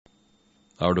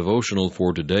Our devotional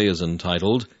for today is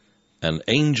entitled, An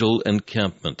Angel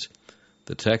Encampment.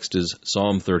 The text is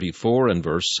Psalm 34 and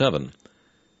verse 7.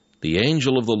 The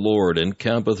angel of the Lord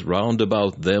encampeth round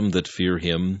about them that fear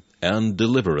him, and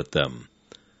delivereth them.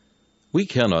 We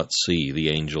cannot see the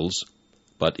angels,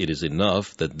 but it is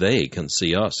enough that they can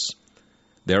see us.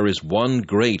 There is one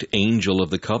great angel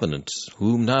of the covenant,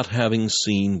 whom not having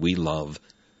seen we love,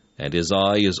 and his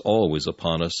eye is always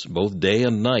upon us, both day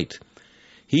and night.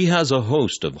 He has a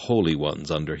host of holy ones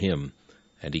under him,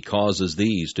 and he causes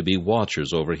these to be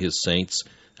watchers over his saints,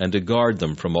 and to guard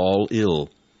them from all ill.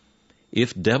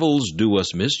 If devils do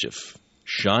us mischief,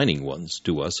 shining ones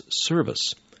do us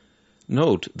service.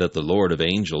 Note that the Lord of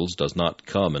angels does not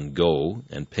come and go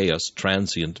and pay us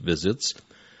transient visits,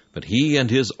 but he and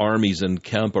his armies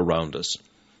encamp around us.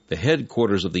 The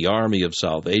headquarters of the army of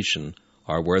salvation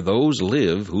are where those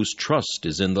live whose trust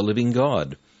is in the living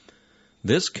God.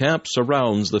 This camp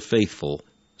surrounds the faithful,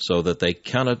 so that they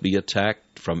cannot be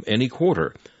attacked from any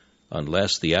quarter,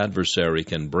 unless the adversary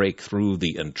can break through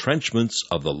the entrenchments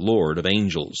of the Lord of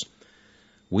angels.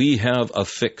 We have a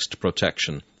fixed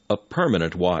protection, a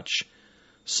permanent watch,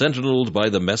 sentineled by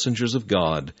the messengers of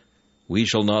God. We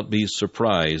shall not be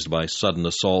surprised by sudden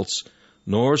assaults,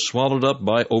 nor swallowed up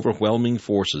by overwhelming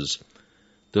forces.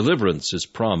 Deliverance is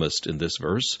promised in this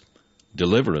verse,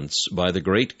 deliverance by the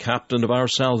great captain of our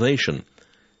salvation,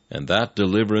 and that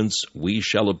deliverance we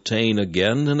shall obtain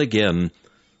again and again,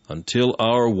 until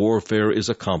our warfare is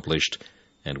accomplished,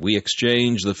 and we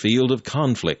exchange the field of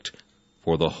conflict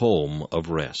for the home of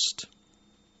rest.